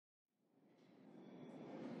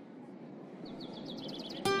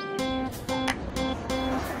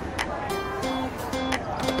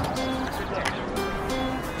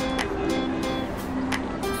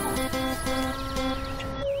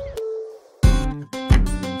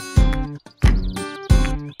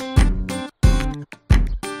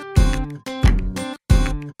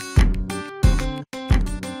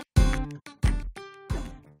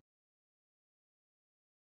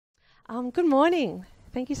Good morning.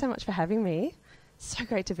 Thank you so much for having me. So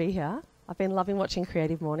great to be here. I've been loving watching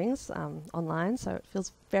Creative Mornings online, so it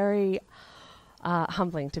feels very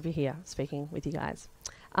humbling to be here speaking with you guys.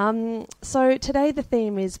 So today the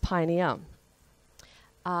theme is Pioneer.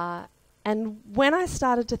 And when I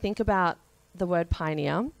started to think about the word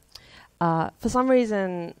pioneer, for some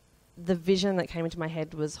reason the vision that came into my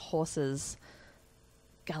head was horses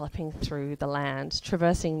galloping through the land,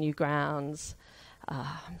 traversing new grounds,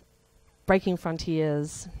 breaking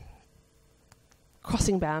frontiers,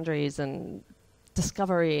 crossing boundaries and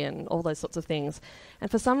discovery and all those sorts of things. And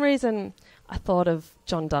for some reason, I thought of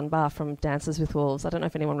John Dunbar from Dances with Wolves. I don't know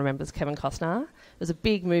if anyone remembers Kevin Costner. It was a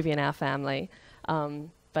big movie in our family,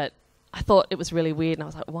 but I thought it was really weird, and I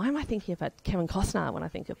was like, why am I thinking about Kevin Costner when I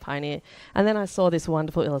think of Pioneer? And then I saw this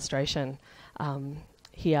wonderful illustration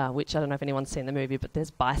here, which I don't know if anyone's seen the movie, but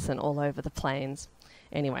there's bison all over the plains.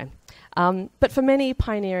 Anyway, but for many,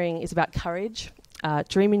 pioneering is about courage,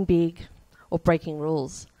 dreaming big, or breaking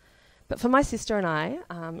rules. But for my sister and I,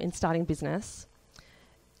 in starting business,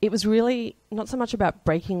 it was really not so much about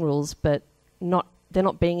breaking rules, but there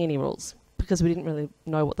not being any rules, because we didn't really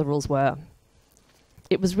know what the rules were.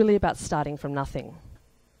 It was really about starting from nothing.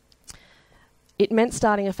 It meant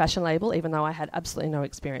starting a fashion label, even though I had absolutely no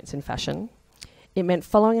experience in fashion. It meant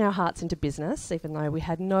following our hearts into business, even though we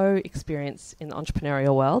had no experience in the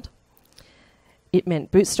entrepreneurial world. It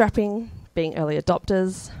meant bootstrapping, being early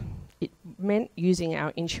adopters. It meant using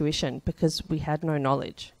our intuition because we had no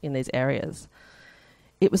knowledge in these areas.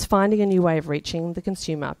 It was finding a new way of reaching the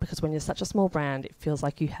consumer, because when you're such a small brand, it feels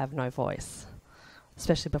like you have no voice,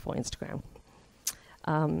 especially before Instagram.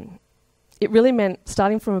 It really meant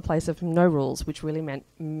starting from a place of no rules, which really meant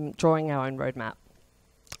drawing our own roadmap.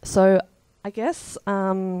 So I guess I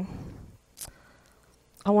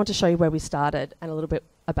want to show you where we started and a little bit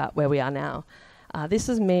about where we are now. This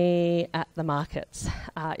is me at the markets.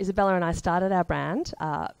 Isabella and I started our brand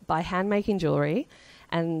by hand-making jewellery,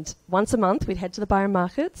 and once a month we'd head to the Byron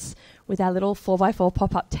markets with our little 4x4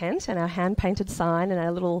 pop-up tent and our hand-painted sign and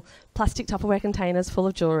our little plastic Tupperware containers full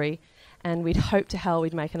of jewellery, and we'd hope to hell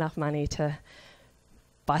we'd make enough money to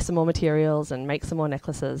buy some more materials and make some more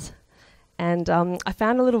necklaces. And I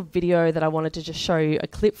found a little video that I wanted to just show you a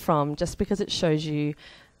clip from, just because it shows you,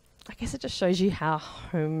 I guess it just shows you how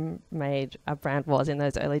homemade our brand was in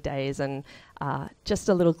those early days, and just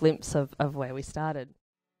a little glimpse of where we started.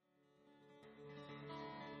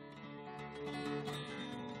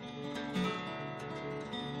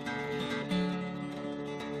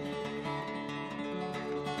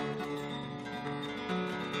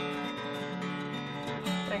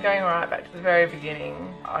 Going right back to the very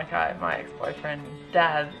beginning, my ex-boyfriend's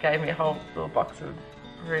dad gave me a whole little box of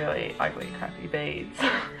really ugly, crappy beads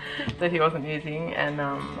that he wasn't using, and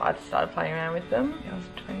I just started playing around with them. I was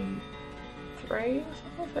 23 or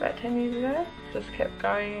something, so about 10 years ago. Just kept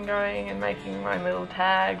going and going and making my little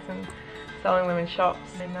tags and selling them in shops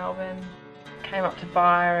in Melbourne. Came up to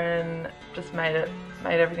Byron, just made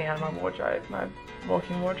everything out of my wardrobe, my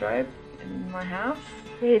walk-in wardrobe in my house.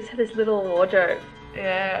 Yeah, you just had this little wardrobe.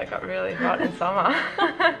 Yeah, it got really hot in summer.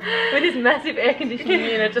 With this massive air conditioning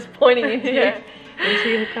unit just pointing into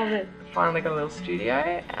your cupboard. Finally got a little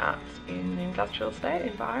studio out in the industrial estate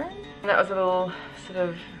in Byron. And that was a little sort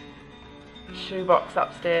of shoebox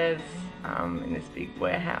upstairs in this big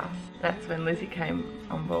warehouse. That's when Lizzie came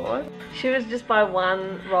on board. She was just buy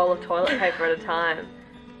one roll of toilet paper at a time,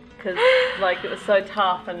 because like it was so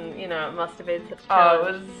tough, and you know it must have been such a challenge. Oh,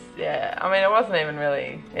 it was, yeah. I mean, it wasn't even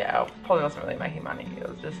really, I probably wasn't really making money. It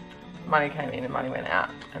was just money came in and money went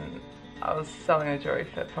out, and I was selling the jewellery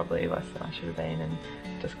for probably less than I should have been, and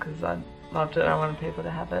just because I loved it, I wanted people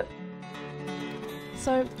to have it.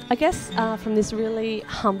 So I guess from this really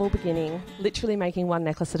humble beginning, literally making one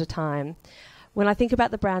necklace at a time, when I think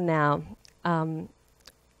about the brand now,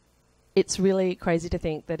 it's really crazy to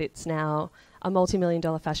think that it's now a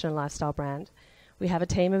multi-million-dollar fashion and lifestyle brand. We have a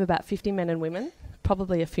team of about 50 men and women,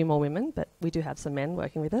 probably a few more women, but we do have some men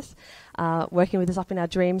working with us up in our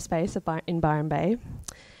dream space in Byron Bay.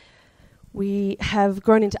 We have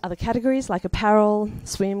grown into other categories like apparel,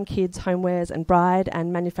 swim, kids, homewares and bride,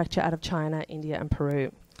 and manufacture out of China, India and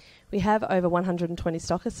Peru. We have over 120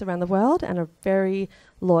 stockists around the world and a very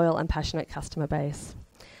loyal and passionate customer base.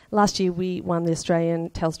 Last year we won the Australian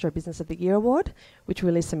Telstra Business of the Year Award, which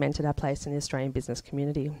really cemented our place in the Australian business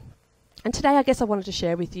community. And today I guess I wanted to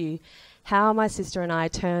share with you how my sister and I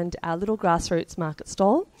turned our little grassroots market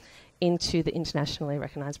stall into the internationally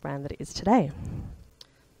recognised brand that it is today.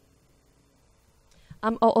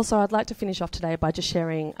 Also, I'd like to finish off today by just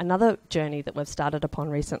sharing another journey that we've started upon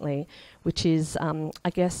recently, which is,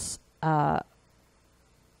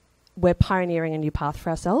 we're pioneering a new path for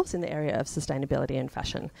ourselves in the area of sustainability and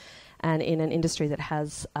fashion. And in an industry that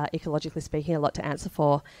has, ecologically speaking, a lot to answer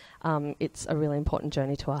for, it's a really important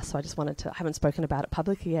journey to us. So I just wanted to, I haven't spoken about it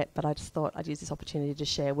publicly yet, but I just thought I'd use this opportunity to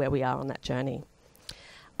share where we are on that journey.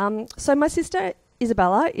 So my sister,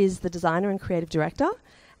 Isabella, is the designer and creative director,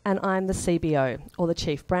 and I'm the CBO, or the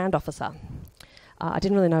Chief Brand Officer. I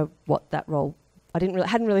didn't really know what that role,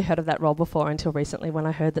 hadn't really heard of that role before until recently when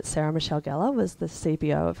I heard that Sarah Michelle Gellar was the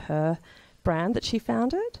CBO of her brand that she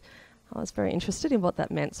founded. I was very interested in what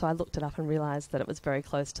that meant, so I looked it up and realised that it was very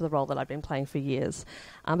close to the role that I'd been playing for years.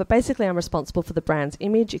 But basically I'm responsible for the brand's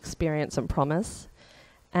image, experience and promise.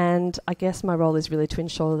 And I guess my role is really to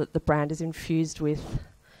ensure that the brand is infused with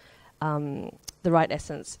the right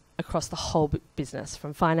essence across the whole business,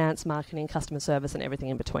 from finance, marketing, customer service and everything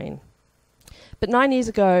in between. But 9 years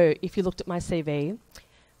ago, if you looked at my CV,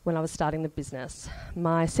 when I was starting the business,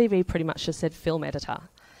 my CV pretty much just said film editor,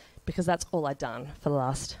 because that's all I'd done for the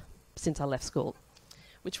last since I left school,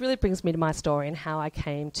 which really brings me to my story and how I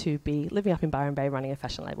came to be living up in Byron Bay running a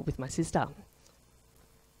fashion label with my sister.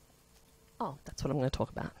 Oh, that's what I'm going to talk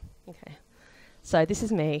about. Okay. So this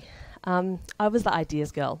is me. I was the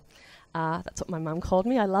ideas girl. That's what my mum called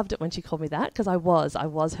me. I loved it when she called me that because I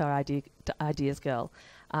was her ideas girl.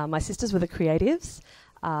 My sisters were the creatives.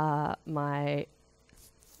 I've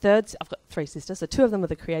got 3 sisters, so 2 of them were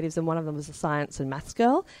the creatives and one of them was the science and maths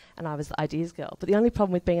girl, and I was the ideas girl. But the only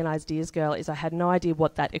problem with being an ideas girl is I had no idea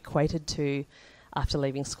what that equated to after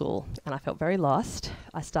leaving school, and I felt very lost.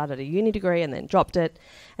 I started a uni degree and then dropped it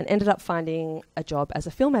and ended up finding a job as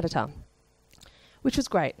a film editor, which was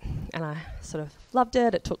great, and I sort of loved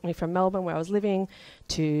it. It took me from Melbourne, where I was living,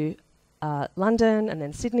 to London and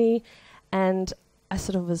then Sydney, and I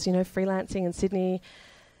sort of was, freelancing in Sydney,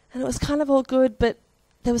 and it was kind of all good, but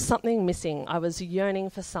there was something missing. I was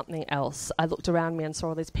yearning for something else. I looked around me and saw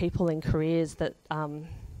all these people in careers that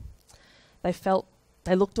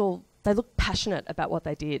they looked passionate about what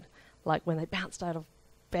they did. Like when they bounced out of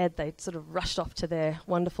bed, they sort of rushed off to their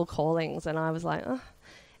wonderful callings, and I was like,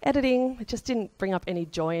 editing, it just didn't bring up any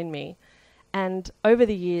joy in me. And over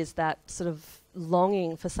the years, that sort of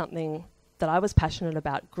longing for something that I was passionate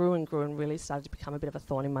about grew and really started to become a bit of a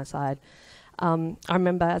thorn in my side. I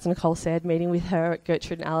remember, as Nicole said, meeting with her at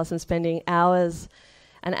Gertrude and Alice and spending hours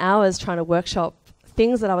and hours trying to workshop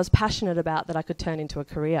things that I was passionate about that I could turn into a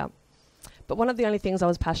career. But one of the only things I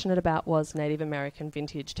was passionate about was Native American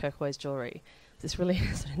vintage turquoise jewellery. This really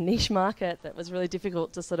sort of niche market that was really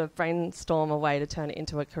difficult to sort of brainstorm a way to turn it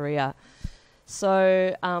into a career.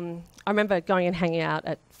 So I remember going and hanging out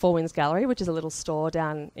at Four Winds Gallery, which is a little store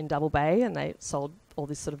down in Double Bay, and they sold all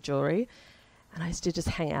this sort of jewellery. And I used to just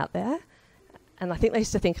hang out there. And I think they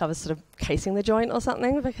used to think I was sort of casing the joint or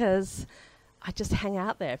something, because I'd just hang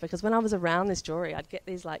out there. Because when I was around this jewellery, I'd get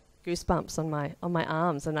these like goosebumps on my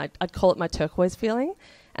arms, and I'd call it my turquoise feeling.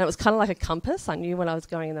 And it was kind of like a compass. I knew when I was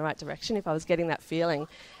going in the right direction if I was getting that feeling.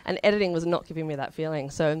 And editing was not giving me that feeling.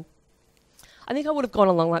 So I think I would have gone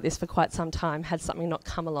along like this for quite some time had something not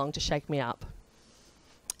come along to shake me up.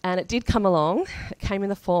 And it did come along. It came in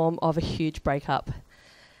the form of a huge breakup.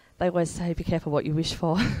 They always say, be careful what you wish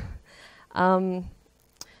for.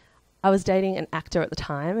 I was dating an actor at the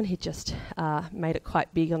time, and he just made it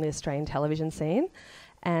quite big on the Australian television scene.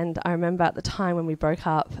 And I remember at the time when we broke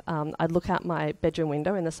up, I'd look out my bedroom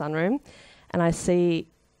window in the sunroom, and I see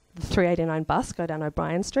the 389 bus go down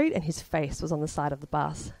O'Brien Street, and his face was on the side of the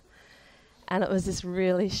bus. And it was this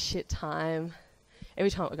really shit time. Every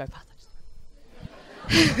time it would go past,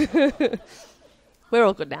 we're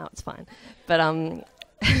all good now, it's fine. But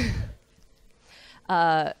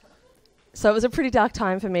so it was a pretty dark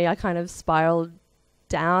time for me. I kind of spiraled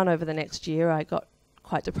down over the next year. I got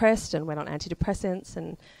quite depressed and went on antidepressants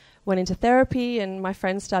and went into therapy, and my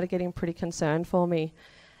friends started getting pretty concerned for me.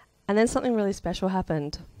 And then something really special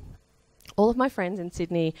happened. All of my friends in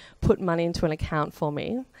Sydney put money into an account for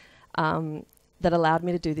me that allowed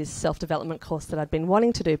me to do this self-development course that I'd been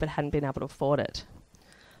wanting to do but hadn't been able to afford it.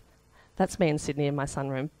 That's me in Sydney in my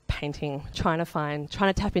sunroom, painting, trying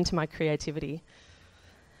to tap into my creativity.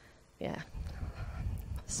 Yeah,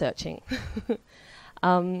 searching.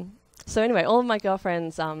 So anyway, all of my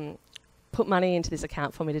girlfriends put money into this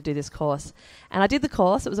account for me to do this course. And I did the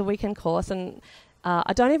course. It was a weekend course, and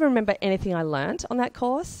I don't even remember anything I learnt on that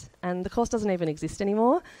course, and the course doesn't even exist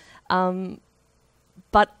anymore.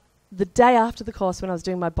 But the day after the course, when I was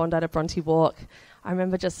doing my Bondi to Bronte walk, I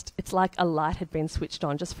remember it's like a light had been switched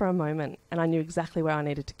on just for a moment, and I knew exactly where I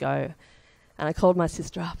needed to go. And I called my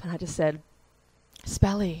sister up, and I just said,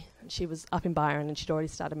 Spelly. And she was up in Byron, and she'd already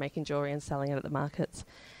started making jewellery and selling it at the markets.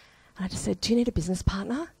 And I just said, do you need a business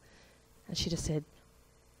partner? And she just said,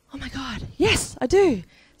 oh my God, yes, I do.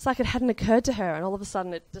 It's like it hadn't occurred to her, and all of a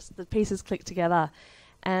sudden the pieces clicked together.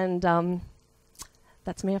 And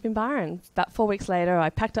that's me up in Byron. About 4 weeks later, I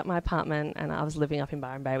packed up my apartment and I was living up in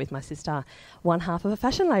Byron Bay with my sister, one half of a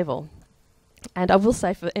fashion label. And I will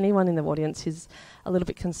say, for anyone in the audience who's a little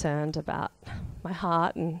bit concerned about my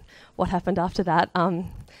heart and what happened after that,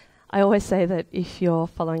 I always say that if you're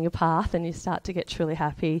following your path and you start to get truly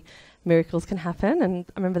happy, miracles can happen. And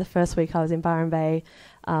I remember the first week I was in Byron Bay,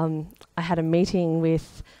 I had a meeting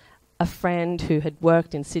with a friend who had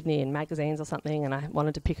worked in Sydney in magazines or something, and I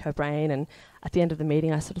wanted to pick her brain. And at the end of the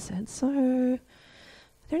meeting, I sort of said, so, are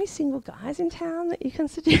there any single guys in town that you can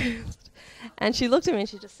suggest? And she looked at me and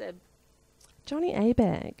she just said, Johnny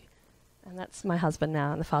Abegg. And that's my husband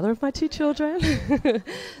now and the father of my 2 children.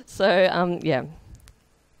 So, yeah,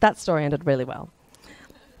 that story ended really well.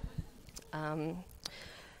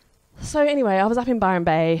 So anyway, I was up in Byron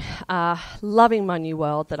Bay, loving my new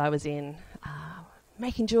world that I was in,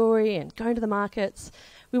 making jewellery and going to the markets.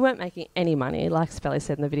 We weren't making any money. Like Spelly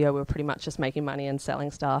said in the video, we were pretty much just making money and selling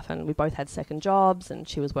stuff, and we both had second jobs, and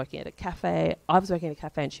she was working at a cafe. I was working at a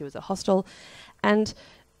cafe and she was at a hostel. And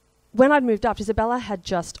when I'd moved up, Isabella had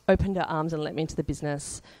just opened her arms and let me into the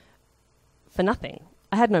business for nothing.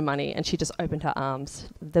 I had no money and she just opened her arms.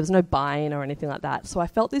 There was no buy-in or anything like that. So I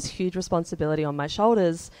felt this huge responsibility on my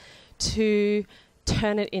shoulders to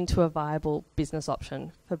turn it into a viable business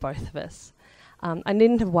option for both of us. I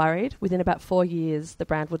needn't have worried. Within about 4 years, the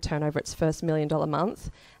brand would turn over its first $1 million month,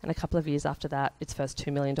 and a couple of years after that, its first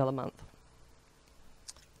 $2 million month.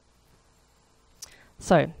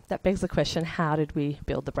 So that begs the question, how did we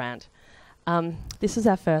build the brand? This is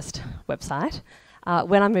our first website.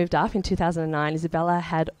 When I moved up in 2009, Isabella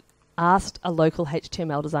had asked a local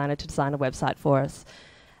HTML designer to design a website for us.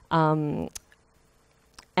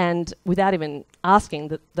 And without even asking,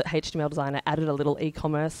 the HTML designer added a little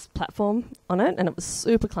e-commerce platform on it, and it was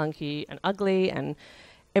super clunky and ugly, and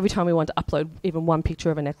every time we wanted to upload even one picture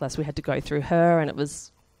of a necklace, we had to go through her, and it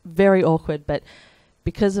was very awkward. But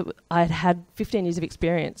because I had 15 years of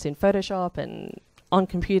experience in Photoshop and on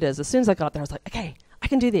computers, as soon as I got up there, I was like, okay, I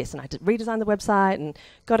can do this. And I redesigned the website and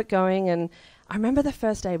got it going. And I remember the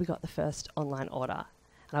first day we got the first online order.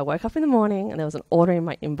 And I woke up in the morning and there was an order in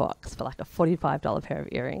my inbox for like a $45 pair of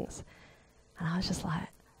earrings. And I was just like,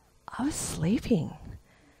 I was sleeping.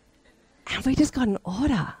 And we just got an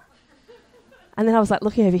order. And then I was like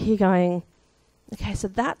looking over here going, okay, so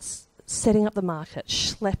that's setting up the market,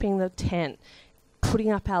 schlepping the tent, putting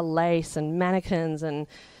up our lace and mannequins, and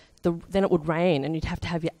then it would rain and you'd have to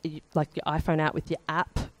have your iPhone out with your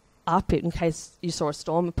app up in case you saw a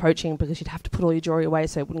storm approaching, because you'd have to put all your jewellery away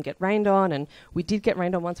so it wouldn't get rained on. And we did get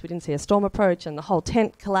rained on once. We didn't see a storm approach, and the whole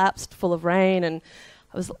tent collapsed full of rain, and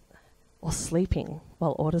I was all sleeping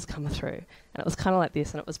while orders come through. And it was kind of like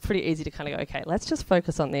this, and it was pretty easy to kind of go, okay, let's just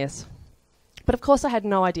focus on this. But of course I had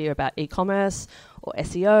no idea about e-commerce or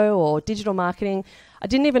SEO or digital marketing. I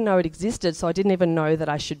didn't even know it existed, so I didn't even know that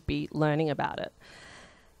I should be learning about it.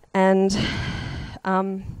 And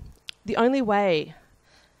the only way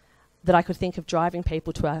that I could think of driving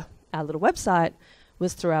people to our little website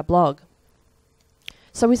was through our blog.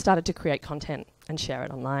 So we started to create content and share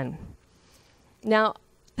it online. Now,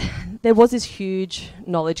 there was this huge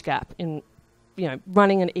knowledge gap in,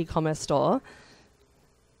 running an e-commerce store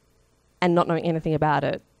and not knowing anything about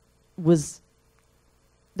it.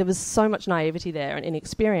 There was so much naivety there and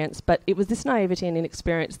inexperience, but it was this naivety and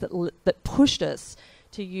inexperience that pushed us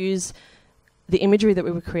to use the imagery that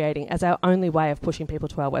we were creating as our only way of pushing people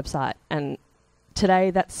to our website. And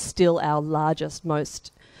today, that's still our largest,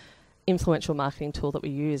 most influential marketing tool that we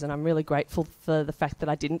use. And I'm really grateful for the fact that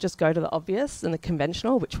I didn't just go to the obvious and the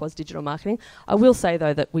conventional, which was digital marketing. I will say,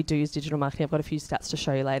 though, that we do use digital marketing. I've got a few stats to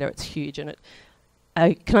show you later. It's huge, and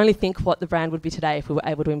I can only think what the brand would be today if we were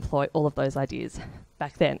able to employ all of those ideas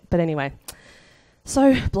back then. But anyway,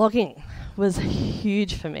 so blogging was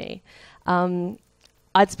huge for me.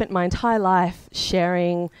 I'd spent my entire life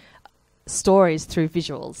sharing stories through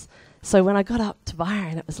visuals. So when I got up to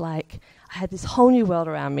Byron, it was like I had this whole new world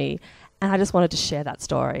around me, and I just wanted to share that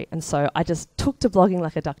story. And so I just took to blogging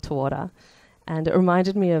like a duck to water. And it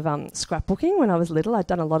reminded me of scrapbooking when I was little. I'd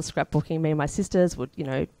done a lot of scrapbooking. Me and my sisters would,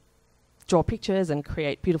 draw pictures and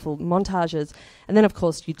create beautiful montages. And then, of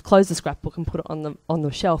course, you'd close the scrapbook and put it on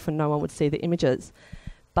the shelf, and no one would see the images.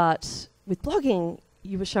 But with blogging,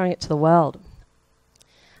 you were showing it to the world.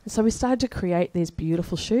 And so we started to create these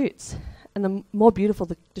beautiful shoots. And the more beautiful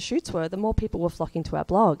the shoots were, the more people were flocking to our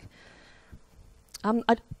blog.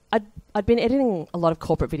 I'd been editing a lot of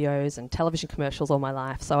corporate videos and television commercials all my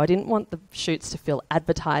life, so I didn't want the shoots to feel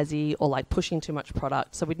advertisey or like pushing too much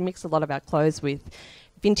product. So we'd mix a lot of our clothes with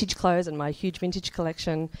vintage clothes and my huge vintage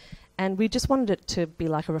collection. And we just wanted it to be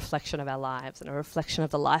like a reflection of our lives and a reflection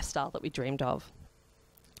of the lifestyle that we dreamed of.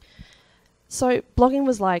 So blogging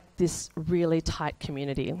was like this really tight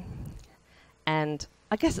community. And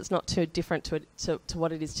I guess it's not too different to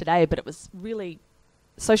what it is today, but it was really,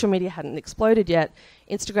 social media hadn't exploded yet,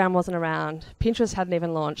 Instagram wasn't around, Pinterest hadn't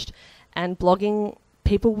even launched, and blogging,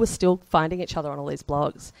 people were still finding each other on all these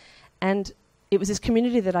blogs. And it was this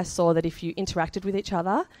community that I saw that if you interacted with each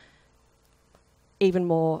other, even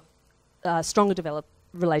more stronger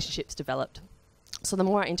relationships developed. So the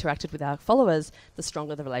more I interacted with our followers, the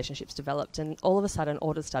stronger the relationships developed, and all of a sudden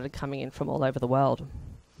orders started coming in from all over the world.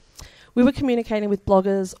 We were communicating with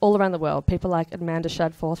bloggers all around the world, people like Amanda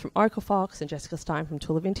Shadforth from Oracle Fox and Jessica Stein from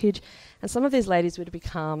Tula Vintage, and some of these ladies would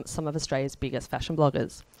become some of Australia's biggest fashion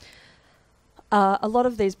bloggers. A lot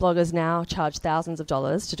of these bloggers now charge thousands of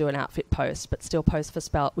dollars to do an outfit post, but still post for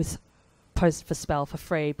Spell for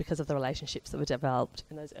free because of the relationships that were developed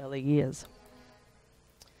in those early years.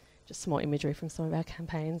 Just some more imagery from some of our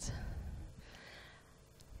campaigns.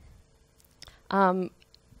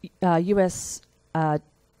 US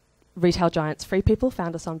retail giants Free People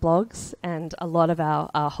found us on blogs, and a lot of our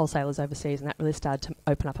wholesalers overseas, and that really started to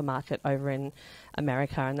open up a market over in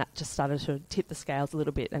America, and that just started to tip the scales a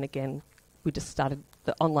little bit. And again, we just started,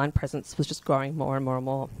 the online presence was just growing more and more and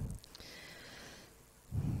more.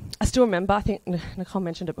 I still remember, I think Nicole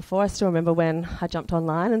mentioned it before, I still remember when I jumped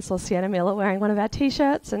online and saw Sienna Miller wearing one of our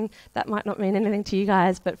t-shirts, and that might not mean anything to you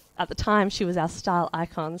guys, but at the time she was our style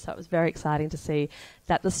icon, so it was very exciting to see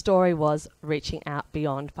that the story was reaching out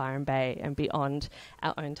beyond Byron Bay and beyond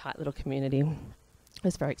our own tight little community. It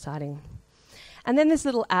was very exciting. And then this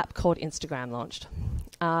little app called Instagram launched.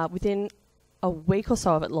 Within a week or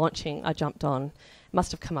so of it launching, I jumped on.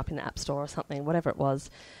 Must have come up in the App Store or something, whatever it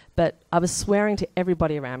was. But I was swearing to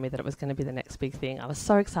everybody around me that it was going to be the next big thing. I was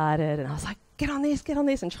so excited, and I was like, get on this,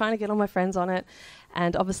 and trying to get all my friends on it.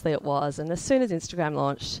 And obviously it was. And as soon as Instagram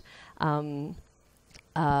launched,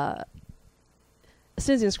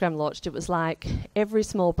 it was like every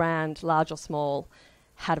small brand, large or small,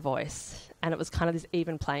 had a voice. And it was kind of this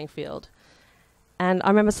even playing field. And I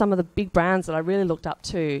remember some of the big brands that I really looked up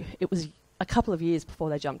to, it was a couple of years before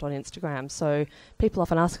they jumped on Instagram. So people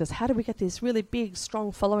often ask us, how did we get this really big,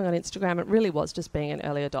 strong following on Instagram? It really was just being an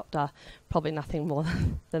early adopter, probably nothing more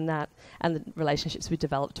than that, and the relationships we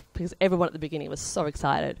developed, because everyone at the beginning was so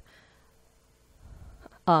excited.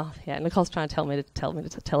 Oh, yeah, Nicole's trying to tell me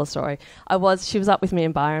to tell a story. She was up with me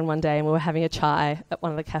and Byron one day, and we were having a chai at one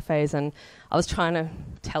of the cafes, and I was trying to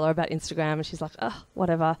tell her about Instagram, and she's like, oh,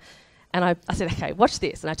 whatever. And I said, okay, watch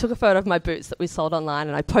this. And I took a photo of my boots that we sold online,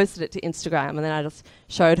 and I posted it to Instagram, and then I just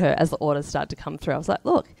showed her as the orders started to come through. I was like,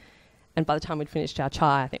 look. And by the time we'd finished our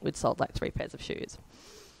chai, I think we'd sold like 3 pairs of shoes.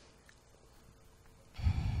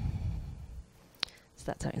 So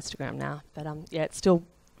that's our Instagram now. But yeah, it's still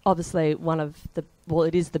obviously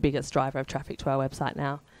it is the biggest driver of traffic to our website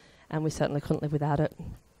now, and we certainly couldn't live without it.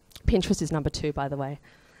 Pinterest is number 2, by the way.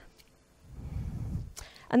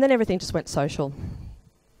 And then everything just went social.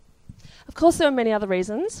 Of course, there were many other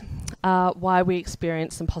reasons why we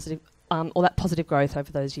experienced some all that positive growth over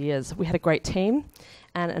those years. We had a great team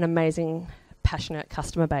and an amazing, passionate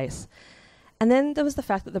customer base. And then there was the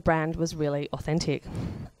fact that the brand was really authentic.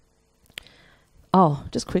 Oh,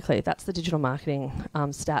 just quickly, that's the digital marketing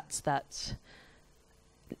stats that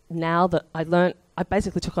now that I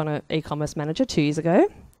basically took on an e-commerce manager 2 years ago,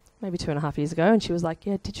 maybe 2.5 years ago, and she was like,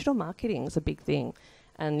 yeah, digital marketing is a big thing.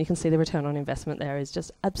 And you can see the return on investment there is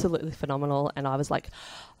just absolutely phenomenal. And I was like,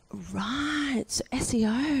 right, so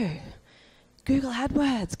SEO, Google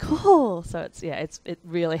AdWords, cool. So it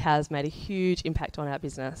really has made a huge impact on our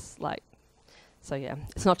business. So yeah,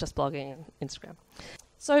 it's not just blogging and Instagram.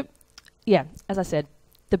 So yeah, as I said,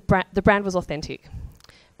 the brand was authentic.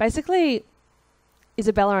 Basically,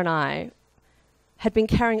 Isabella and I had been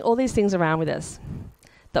carrying all these things around with us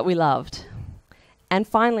that we loved. And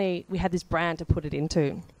finally, we had this brand to put it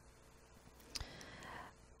into.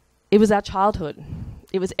 It was our childhood.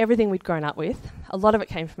 It was everything we'd grown up with. A lot of it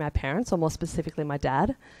came from our parents, or more specifically my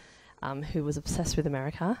dad, who was obsessed with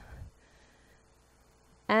America.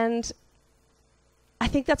 And I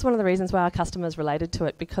think that's one of the reasons why our customers related to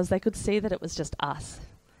it, because they could see that it was just us.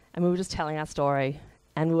 And we were just telling our story,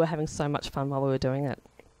 and we were having so much fun while we were doing it.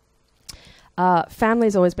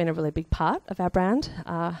 Family's always been a really big part of our brand.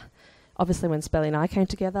 Obviously, when Spelly and I came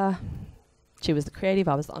together, she was the creative,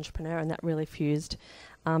 I was the entrepreneur, and that really fused.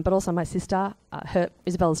 But also my sister,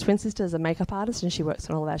 Isabella's twin sister, is a makeup artist, and she works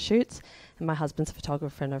on all of our shoots. And my husband's a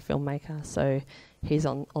photographer and a filmmaker, so he's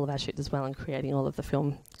on all of our shoots as well and creating all of the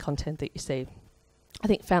film content that you see I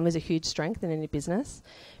think family is a huge strength in any business,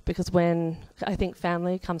 because when I think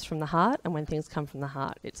family comes from the heart, and when things come from the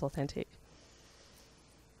heart, it's authentic.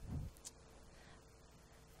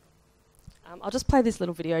 I'll just play this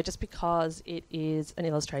little video just because it is an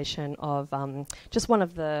illustration of just one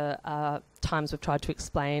of the times we've tried to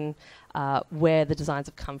explain where the designs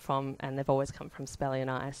have come from, and they've always come from Spelly and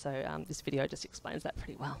I, so this video just explains that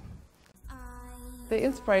pretty well. The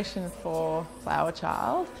inspiration for Flower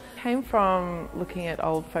Child came from looking at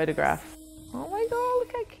old photographs. Oh my god,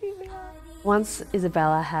 look how cute they are. Once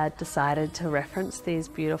Isabella had decided to reference these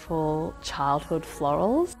beautiful childhood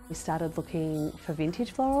florals, we started looking for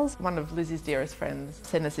vintage florals. One of Lizzie's dearest friends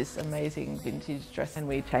sent us this amazing vintage dress, and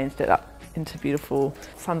we changed it up into beautiful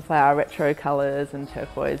sunflower retro colours and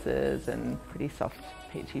turquoises and pretty soft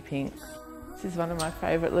peachy pinks. This is one of my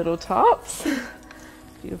favourite little tops.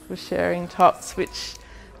 Beautiful sharing tops, which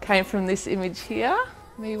came from this image here,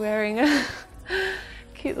 me wearing a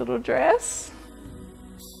cute little dress.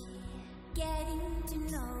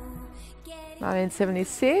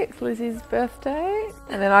 1976, Lizzie's birthday,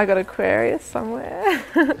 and then I got Aquarius somewhere.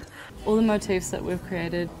 All the motifs that we've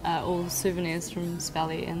created are all souvenirs from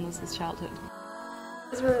Spelly and Lizzie's childhood.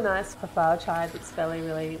 It's really nice for Flower Child that Spelly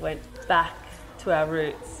really went back to our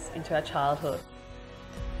roots, into our childhood.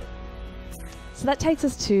 So that takes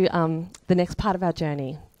us to the next part of our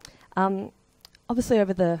journey. Obviously,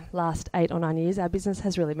 over the last 8 or 9 years, our business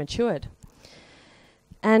has really matured.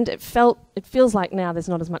 And it feels like now there's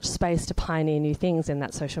not as much space to pioneer new things in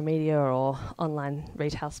that social media or online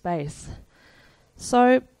retail space.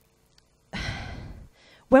 So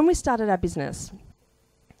when we started our business,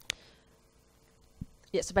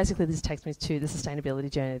 so basically this takes me to the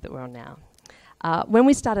sustainability journey that we're on now. When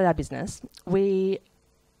we started our business, we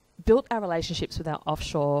built our relationships with our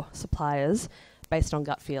offshore suppliers based on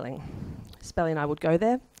gut feeling. Spelly and I would go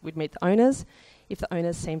there, we'd meet the owners. If the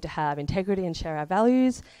owners seemed to have integrity and share our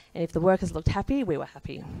values, and if the workers looked happy, we were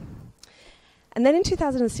happy. And then in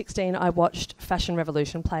 2016, I watched Fashion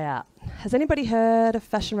Revolution play out. Has anybody heard of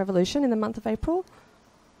Fashion Revolution in the month of April?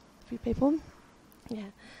 A few people? Yeah.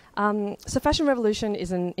 So Fashion Revolution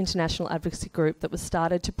is an international advocacy group that was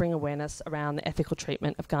started to bring awareness around the ethical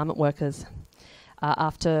treatment of garment workers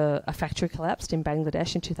after a factory collapsed in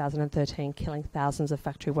Bangladesh in 2013, killing thousands of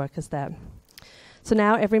factory workers there. So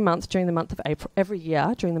now every year during the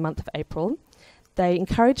month of April, they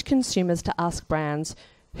encourage consumers to ask brands,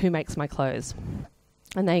 who makes my clothes?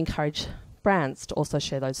 And they encourage brands to also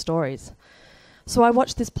share those stories. So I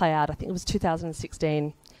watched this play out, I think it was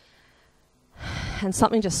 2016, and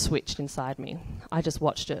something just switched inside me. I just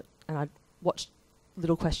watched it, and I watched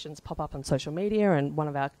little questions pop up on social media, and one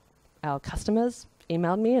of our customers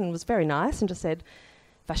emailed me and was very nice and just said,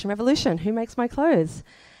 Fashion Revolution, who makes my clothes?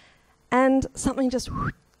 And something just,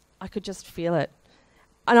 I could just feel it.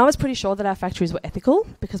 And I was pretty sure that our factories were ethical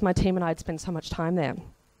because my team and I had spent so much time there.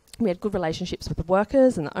 We had good relationships with the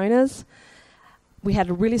workers and the owners. We had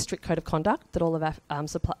a really strict code of conduct that all of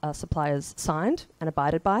our suppliers signed and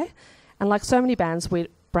abided by. And like so many brands,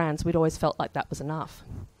 we'd always felt like that was enough.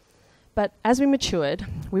 But as we matured,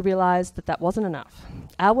 we realised that that wasn't enough.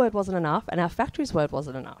 Our word wasn't enough, and our factory's word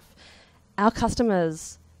wasn't enough. Our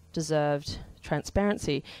customers deserved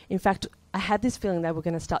transparency. In fact, I had this feeling they were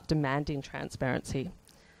going to start demanding transparency.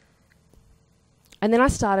 And then I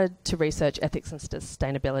started to research ethics and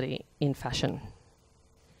sustainability in fashion.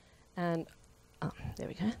 And there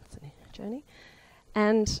we go, that's a new journey.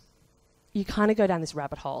 And you kind of go down this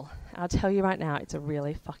rabbit hole. I'll tell you right now, it's a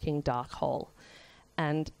really fucking dark hole.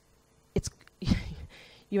 And it's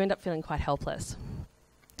you end up feeling quite helpless.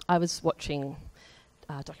 I was watching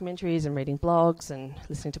documentaries and reading blogs and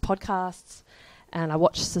listening to podcasts, and I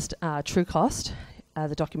watched True Cost,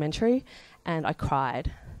 the documentary, and I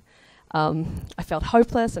cried. I felt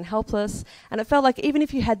hopeless and helpless, and it felt like even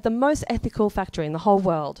if you had the most ethical factory in the whole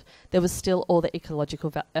world, there was still all the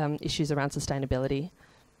ecological issues around sustainability.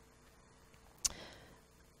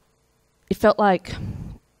 It felt like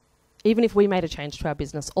even if we made a change to our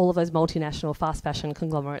business, all of those multinational fast fashion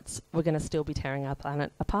conglomerates were going to still be tearing our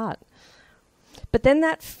planet apart. But then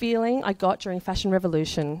that feeling I got during Fashion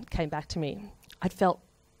Revolution came back to me. I'd felt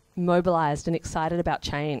mobilised and excited about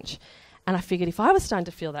change. And I figured if I was starting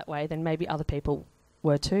to feel that way, then maybe other people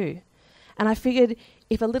were too. And I figured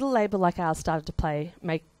if a little label like ours started to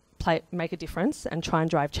make a difference and try and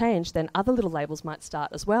drive change, then other little labels might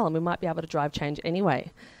start as well, and we might be able to drive change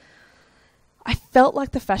anyway. I felt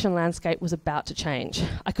like the fashion landscape was about to change.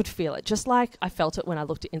 I could feel it, just like I felt it when I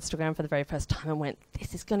looked at Instagram for the very first time and went,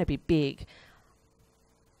 this is going to be big.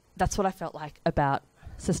 That's what I felt like about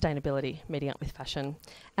sustainability, meeting up with fashion.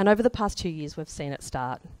 And over the past 2 years, we've seen it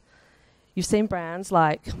start. You've seen brands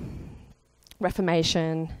like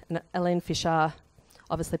Reformation and Elaine Fisher,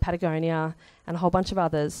 obviously Patagonia, and a whole bunch of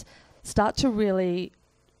others start to really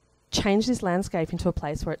change this landscape into a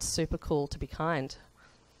place where it's super cool to be kind.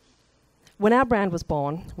 When our brand was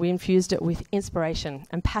born, we infused it with inspiration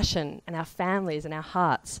and passion and our families and our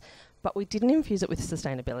hearts, but we didn't infuse it with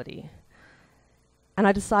sustainability. And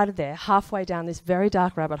I decided there, halfway down this very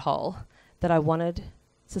dark rabbit hole, that I wanted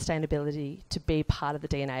sustainability to be part of the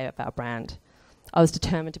DNA of our brand. I was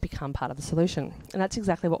determined to become part of the solution. And that's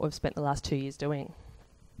exactly what we've spent the last 2 years doing.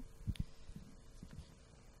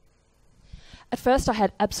 At first, I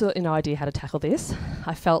had absolutely no idea how to tackle this.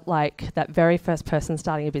 I felt like that very first person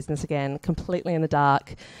starting a business again, completely in the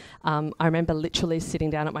dark. I remember literally sitting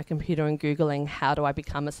down at my computer and Googling, how do I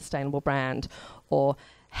become a sustainable brand? Or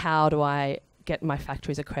how do I get my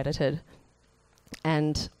factories accredited?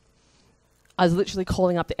 And I was literally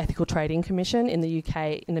calling up the Ethical Trading Commission in the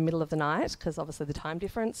UK in the middle of the night, because obviously the time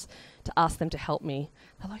difference, to ask them to help me.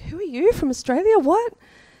 They're like, who are you, from Australia, what?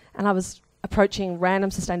 And I was approaching random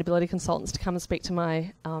sustainability consultants to come and speak to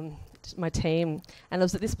my team. And it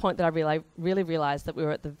was at this point that I really realised that we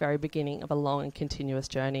were at the very beginning of a long and continuous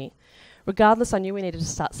journey. Regardless, I knew we needed to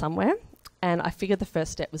start somewhere, and I figured the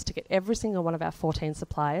first step was to get every single one of our 14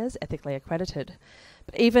 suppliers ethically accredited.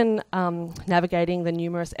 But even navigating the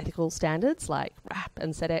numerous ethical standards like RAP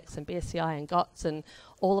and ZX and BSCI and GOTS and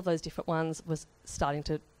all of those different ones was starting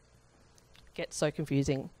to get so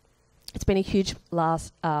confusing. It's been a huge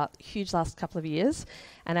last couple of years,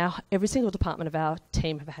 and every single department of our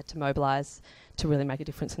team have had to mobilise to really make a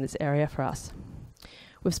difference in this area for us.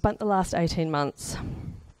 We've spent the last 18 months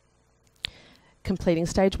completing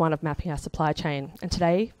stage 1 of mapping our supply chain, and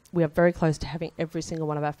today we are very close to having every single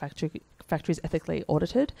one of our factories ethically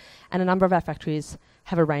audited, and a number of our factories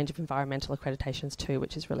have a range of environmental accreditations too,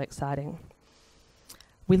 which is really exciting.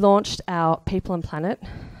 We launched our People and Planet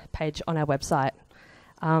page on our website.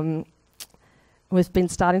 We've been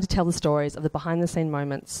starting to tell the stories of the behind-the-scene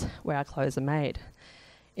moments where our clothes are made.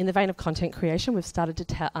 In the vein of content creation, we've started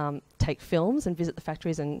to take films and visit the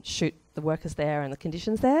factories and shoot the workers there and the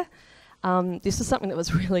conditions there. This was something that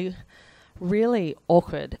was really, really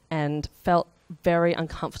awkward and felt very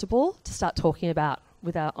uncomfortable to start talking about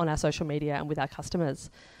on our social media and with our customers.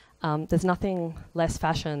 There's nothing less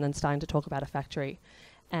fashion than starting to talk about a factory.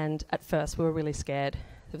 And at first, we were really scared.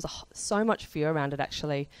 There was so much fear around it,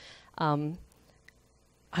 actually.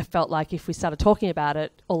 I felt like if we started talking about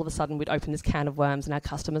it, all of a sudden we'd open this can of worms and our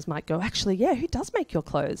customers might go, actually, yeah, who does make your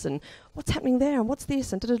clothes? And what's happening there? And what's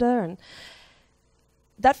this? And da-da-da. And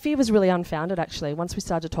that fear was really unfounded, actually. Once we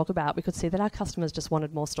started to talk about it, we could see that our customers just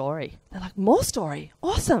wanted more story. They're like, more story?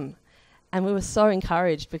 Awesome. And we were so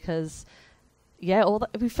encouraged because, yeah,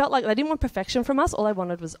 we felt like they didn't want perfection from us. All they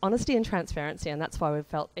wanted was honesty and transparency, and that's why we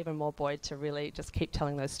felt even more buoyed to really just keep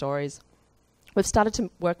telling those stories. We've started to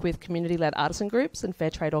work with community-led artisan groups and fair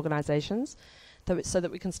trade organisations so that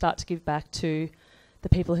we can start to give back to the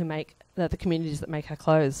people who make the communities that make our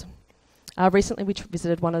clothes. Recently, we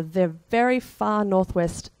visited one of their very far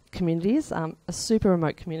northwest communities, a super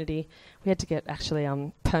remote community. We had to get actually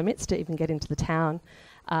permits to even get into the town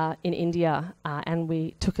in India, and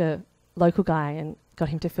we took a local guy and got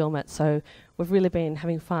him to film it. So we've really been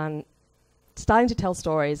having fun starting to tell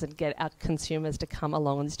stories and get our consumers to come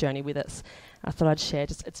along on this journey with us. I thought I'd share,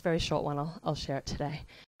 it's a very short one, I'll share it today.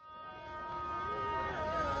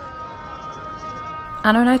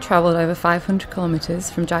 Anna and I travelled over 500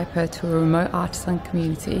 kilometres from Jaipur to a remote artisan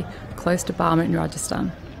community close to Barmer in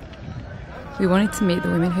Rajasthan. We wanted to meet the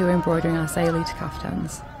women who were embroidering our Saili to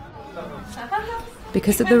kaftans.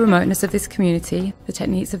 Because of the remoteness of this community, the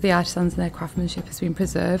techniques of the artisans and their craftsmanship has been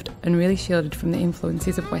preserved and really shielded from the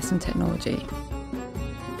influences of Western technology.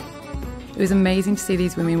 It was amazing to see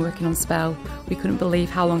these women working on spell. We couldn't believe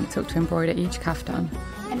how long it took to embroider each kaftan.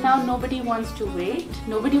 And now nobody wants to wait,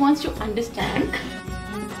 nobody wants to understand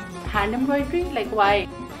hand embroidery, like why.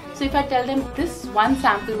 So if I tell them this one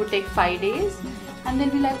sample would take 5 days, and they'll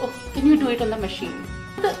be like, oh, can you do it on the machine?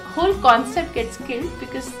 The whole concept gets killed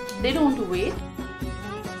because they don't want to wait.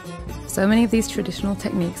 So many of these traditional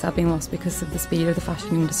techniques are being lost because of the speed of the fashion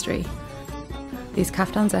industry. These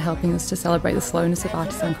kaftans are helping us to celebrate the slowness of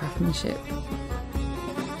artisan craftsmanship.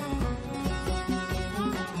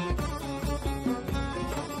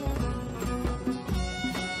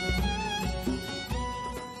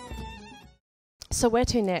 So where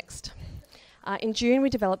to next? In June, we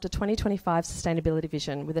developed a 2025 sustainability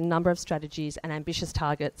vision with a number of strategies and ambitious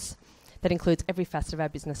targets that includes every facet of our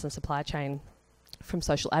business and supply chain, from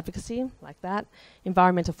social advocacy, like that,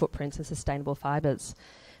 environmental footprints and sustainable fibres.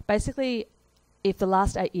 Basically, if the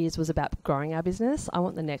last 8 years was about growing our business, I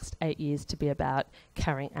want the next 8 years to be about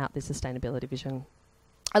carrying out this sustainability vision.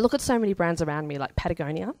 I look at so many brands around me like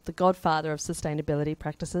Patagonia, the godfather of sustainability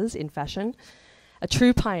practices in fashion, a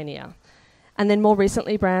true pioneer. And then more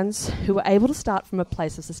recently, brands who were able to start from a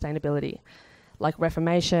place of sustainability, like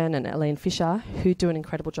Reformation and Eileen Fisher, who do an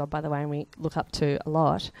incredible job, by the way, and we look up to a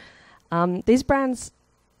lot. These brands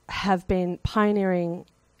have been pioneering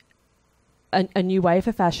a new way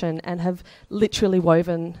for fashion and have literally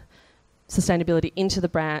woven sustainability into the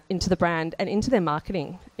brand and into their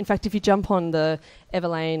marketing. In fact, if you jump on the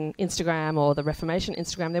Everlane Instagram or the Reformation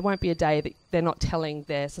Instagram, there won't be a day that they're not telling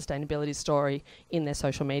their sustainability story in their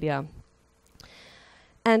social media.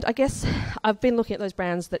 And I guess I've been looking at those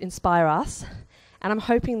brands that inspire us, and I'm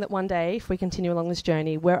hoping that one day, if we continue along this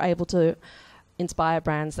journey, we're able to inspire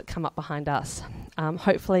brands that come up behind us.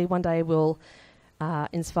 Hopefully one day we'll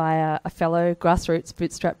inspire a fellow grassroots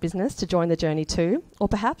bootstrap business to join the journey too, or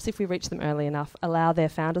perhaps, if we reach them early enough, allow their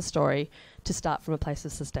founder story to start from a place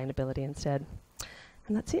of sustainability instead.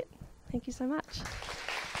 And that's it. Thank you so much.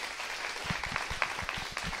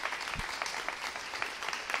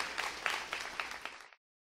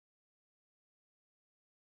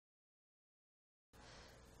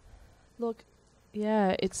 Look,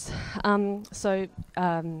 yeah, it's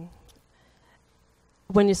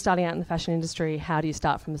when you're starting out in the fashion industry, how do you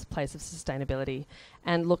start from this place of sustainability?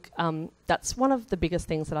 And look, that's one of the biggest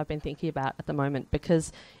things that I've been thinking about at the moment,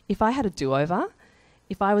 because if I had a do-over,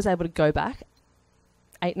 if I was able to go back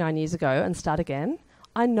 8-9 years ago and start again,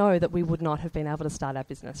 I know that we would not have been able to start our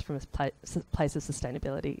business from a place of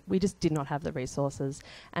sustainability. We just did not have the resources.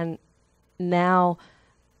 And now,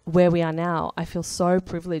 where we are now, I feel so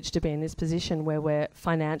privileged to be in this position where we're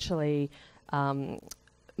financially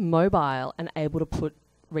mobile and able to put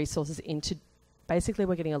resources into. Basically,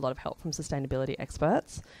 we're getting a lot of help from sustainability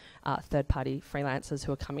experts, third-party freelancers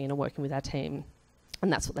who are coming in and working with our team,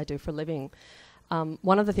 and that's what they do for a living.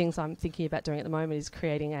 One of the things I'm thinking about doing at the moment is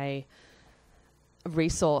creating a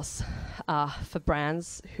resource for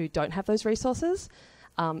brands who don't have those resources.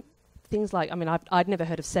 Things like, I'd never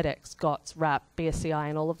heard of SEDEX, GOTS, RAP, BSCI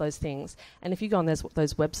and all of those things. And if you go on those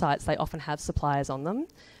websites, they often have suppliers on them.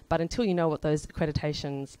 But until you know what those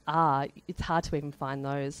accreditations are, it's hard to even find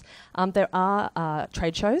those. There are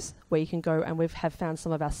trade shows where you can go, and have found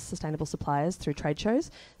some of our sustainable suppliers through trade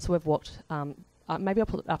shows. So we've walked, maybe I'll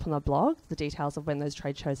put it up on the blog, the details of when those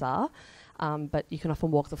trade shows are. But you can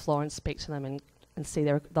often walk the floor and speak to them and see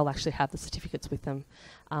they'll actually have the certificates with them.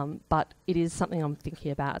 But it is something I'm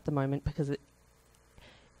thinking about at the moment, because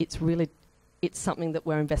it's something that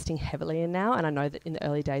we're investing heavily in now, and I know that in the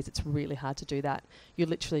early days it's really hard to do that. You're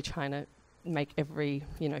literally trying to make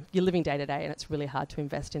you're living day to day, and it's really hard to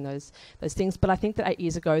invest in those things. But I think that 8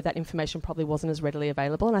 years ago that information probably wasn't as readily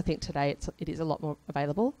available, and I think today it is a lot more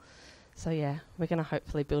available. So yeah, we're going to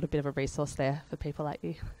hopefully build a bit of a resource there for people like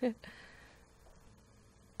you.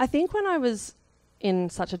 I think when I was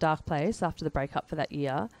in such a dark place after the breakup for that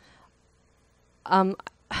year,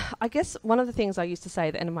 I guess one of the things I used to say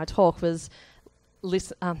at the end of my talk was,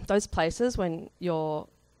 those places when you're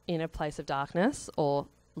in a place of darkness or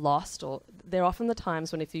lost, or they're often the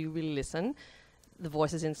times when, if you really listen, the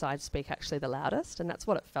voices inside speak actually the loudest. And that's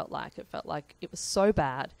what it felt like. It felt like it was so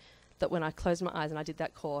bad that when I closed my eyes and I did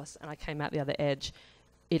that course and I came out the other edge,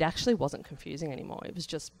 it actually wasn't confusing anymore. It was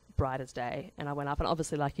just bright as day. And I went up, and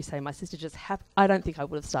obviously, like you say, my sister I don't think I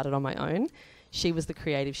would have started on my own. She was the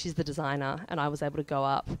creative, she's the designer, and I was able to go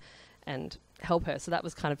up and help her. So that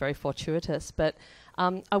was kind of very fortuitous. But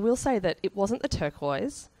I will say that it wasn't the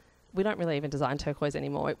turquoise. We don't really even design turquoise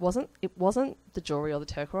anymore. It wasn't the jewellery or the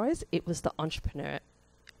turquoise. It was the entrepreneur.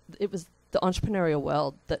 It was the entrepreneurial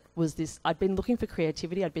world that was this. I'd been looking for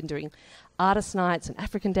creativity. I'd been doing artist nights and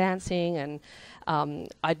African dancing, and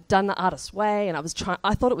I'd done the artist way, and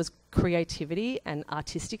I thought it was creativity and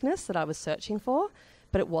artisticness that I was searching for,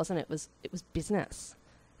 but it wasn't. It was business.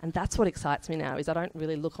 And that's what excites me now, is I don't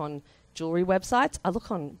really look on jewellery websites. I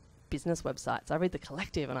look on business websites. I read The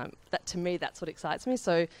Collective, and to me, that's what excites me.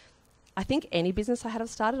 So I think any business I had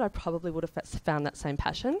started, I probably would have found that same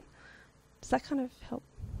passion. Does that kind of help?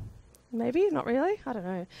 Maybe, not really. I don't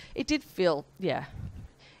know. It did feel, yeah.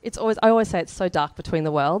 I always say it's so dark between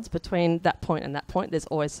the worlds. Between that point and that point, there's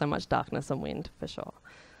always so much darkness and wind, for sure.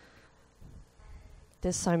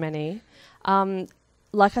 There's so many.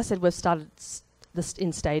 Like I said, we've started this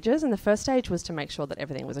in stages, and the first stage was to make sure that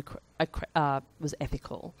everything was was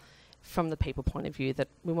ethical from the people point of view, that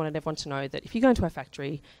we wanted everyone to know that if you go into a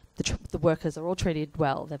factory, the workers are all treated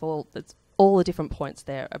well. All the different points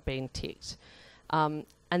there are being ticked.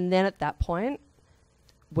 And then at that point,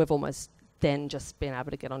 we've almost then just being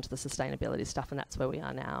able to get onto the sustainability stuff, and that's where we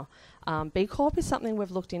are now. B Corp is something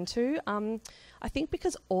we've looked into. I think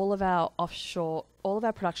because all of our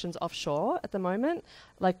production's offshore at the moment,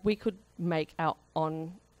 like we could make our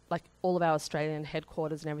own, like all of our Australian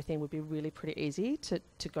headquarters and everything would be really pretty easy to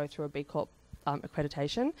go through a B Corp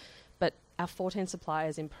accreditation. But our 14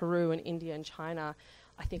 suppliers in Peru and India and China,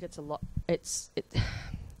 I think it's a lot. It's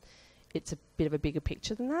a bit of a bigger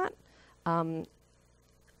picture than that.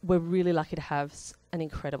 We're really lucky to have an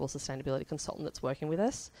incredible sustainability consultant that's working with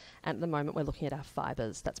us. And at the moment, we're looking at our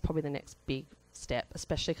fibres. That's probably the next big step,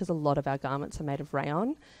 especially because a lot of our garments are made of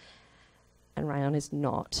rayon. And rayon is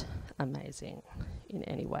not amazing in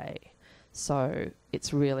any way. So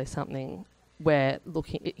it's really something we're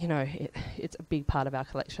looking at, it's a big part of our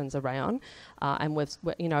collections are rayon. And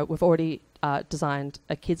we've already designed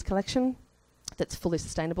a kids collection that's fully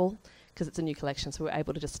sustainable, because it's a new collection, so we're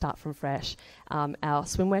able to just start from fresh. Our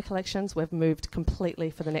swimwear collections, we've moved completely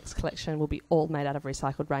for the next collection, will be all made out of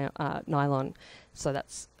recycled nylon, so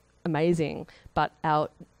that's amazing. But our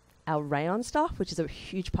rayon stuff, which is a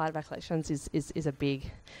huge part of our collections, is a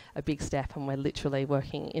big step, and we're literally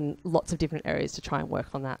working in lots of different areas to try and work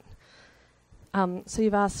on that. So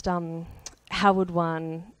you've asked, how would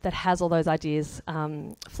one that has all those ideas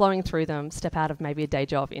flowing through them step out of maybe a day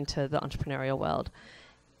job into the entrepreneurial world?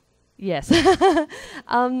 Yes.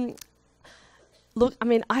 Look, I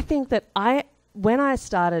mean, I think that when I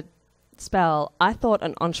started Spell, I thought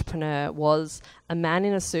an entrepreneur was a man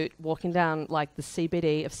in a suit walking down like the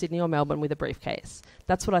CBD of Sydney or Melbourne with a briefcase.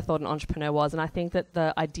 That's what I thought an entrepreneur was. And I think that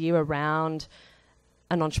the idea around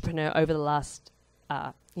an entrepreneur over the last,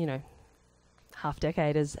 half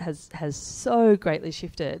decade has so greatly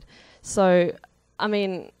shifted. So, I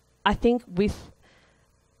mean, I think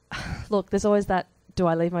look, there's always that, do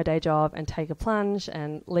I leave my day job and take a plunge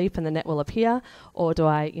and leap and the net will appear? Or do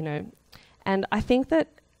I, and I think that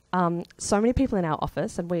so many people in our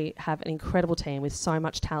office, and we have an incredible team with so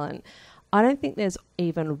much talent, I don't think there's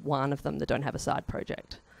even one of them that don't have a side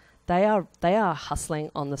project. They are hustling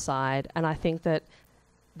on the side, and I think that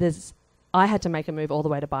I had to make a move all the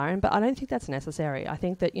way to Byron, but I don't think that's necessary. I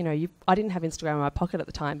think that, I didn't have Instagram in my pocket at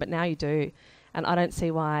the time, but now you do. And I don't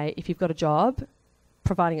see why, if you've got a job,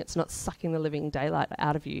 providing it's not sucking the living daylight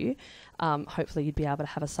out of you, hopefully you'd be able to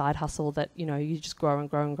have a side hustle that, you just grow and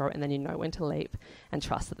grow and grow, and then you know when to leap and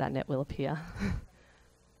trust that net will appear.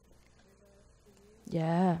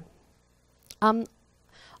 Yeah.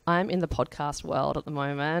 I'm in the podcast world at the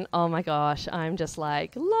moment. Oh my gosh, I'm just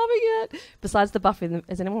like loving it. Besides the Buffy,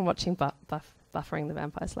 is anyone watching Buffering the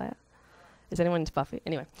Vampire Slayer? Is anyone into Buffy?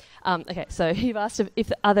 Anyway, okay, so you've asked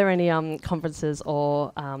if are there any conferences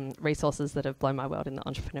or resources that have blown my world in the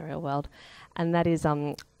entrepreneurial world, and that is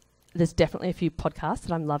there's definitely a few podcasts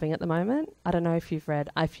that I'm loving at the moment. I don't know if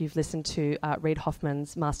you've listened to Reid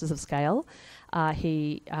Hoffman's Masters of Scale.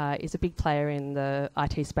 He is a big player in the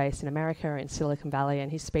IT space in America, in Silicon Valley,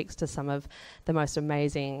 and he speaks to some of the most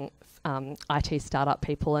amazing IT startup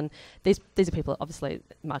people. And these are people, obviously,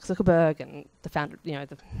 Mark Zuckerberg and the founder,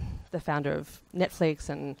 the founder of Netflix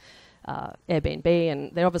and Airbnb,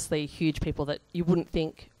 and they're obviously huge people that you wouldn't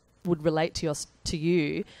think would relate to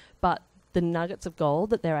you, but the nuggets of gold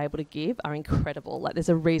that they're able to give are incredible. Like, there's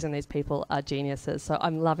a reason these people are geniuses. So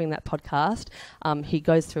I'm loving that podcast. He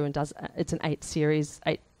goes through and does, it's an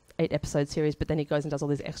 8-episode series, but then he goes and does all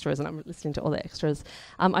these extras, and I'm listening to all the extras.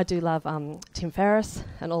 I do love Tim Ferriss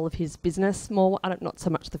and all of his business more. Not so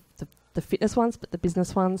much the fitness ones, but the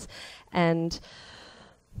business ones. And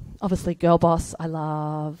obviously Girl Boss, I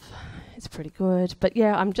love. It's pretty good. But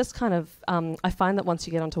yeah, I'm just kind of, I find that once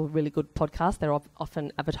you get onto a really good podcast, they're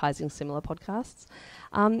often advertising similar podcasts.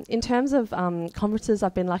 In terms of conferences,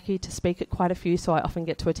 I've been lucky to speak at quite a few, so I often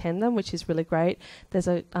get to attend them, which is really great. There's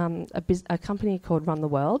a company called Run the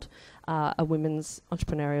World, a women's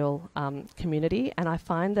entrepreneurial community, and I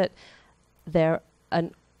find that they're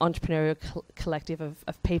an entrepreneurial collective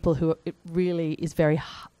of people who it really is very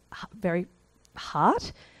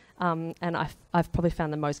heart. And I've probably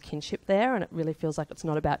found the most kinship there, and it really feels like it's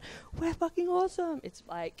not about we're fucking awesome. It's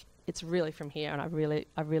like it's really from here, and I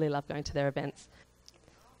really love going to their events.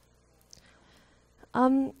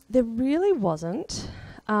 There really wasn't.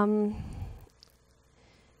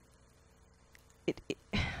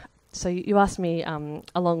 So you asked me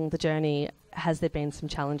along the journey, has there been some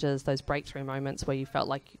challenges, those breakthrough moments where you felt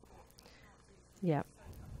like, yeah.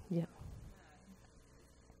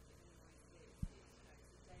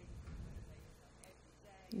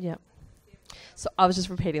 Yeah. So I was just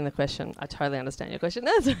repeating the question. I totally understand your question.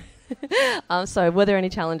 So were there any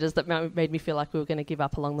challenges that made me feel like we were going to give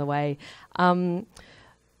up along the way?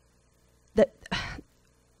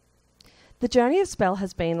 The journey of Spell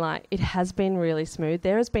has been like, it has been really smooth.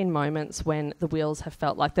 There has been moments when the wheels have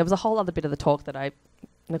felt like, there was a whole other bit of the talk that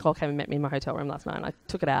Nicole came and met me in my hotel room last night, and I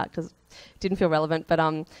took it out because it didn't feel relevant,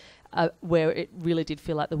 but where it really did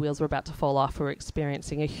feel like the wheels were about to fall off. We were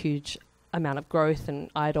experiencing a huge amount of growth, and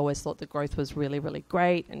I'd always thought the growth was really, really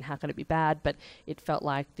great, and how could it be bad? But it felt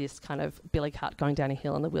like this kind of billy cart going down a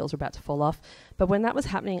hill and the wheels were about to fall off. But when that was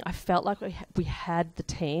happening, I felt like we had the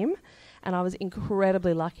team, and I was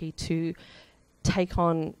incredibly lucky to take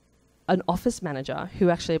on an office manager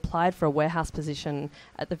who actually applied for a warehouse position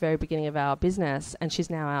at the very beginning of our business, and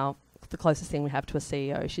she's now the closest thing we have to a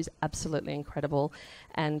CEO. She's absolutely incredible,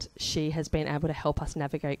 and she has been able to help us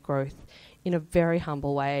navigate growth in a very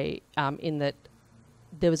humble way, in that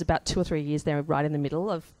there was about 2 or 3 years there right in the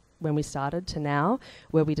middle of when we started to now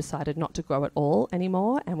where we decided not to grow at all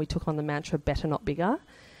anymore, and we took on the mantra better, not bigger.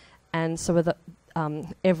 And so with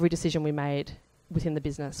every decision we made within the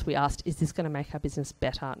business, we asked, is this going to make our business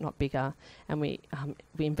better, not bigger? And we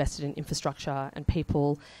invested in infrastructure and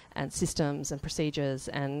people and systems and procedures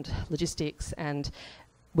and logistics. And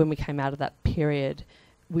when we came out of that period,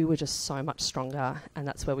 we were just so much stronger. And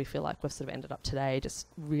that's where we feel like we've sort of ended up today, just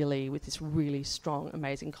really with this really strong,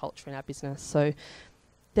 amazing culture in our business. So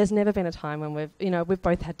there's never been a time when we've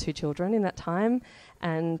both had 2 children in that time.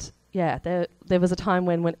 And yeah, there was a time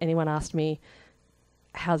when anyone asked me,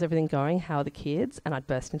 how's everything going? How are the kids? And I'd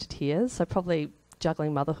burst into tears. So probably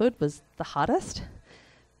juggling motherhood was the hardest,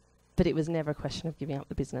 but it was never a question of giving up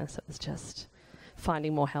the business. It was just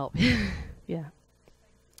finding more help. Yeah.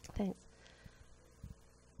 Thanks.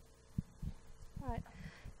 All right.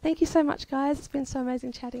 Thank you so much, guys. It's been so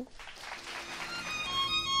amazing chatting.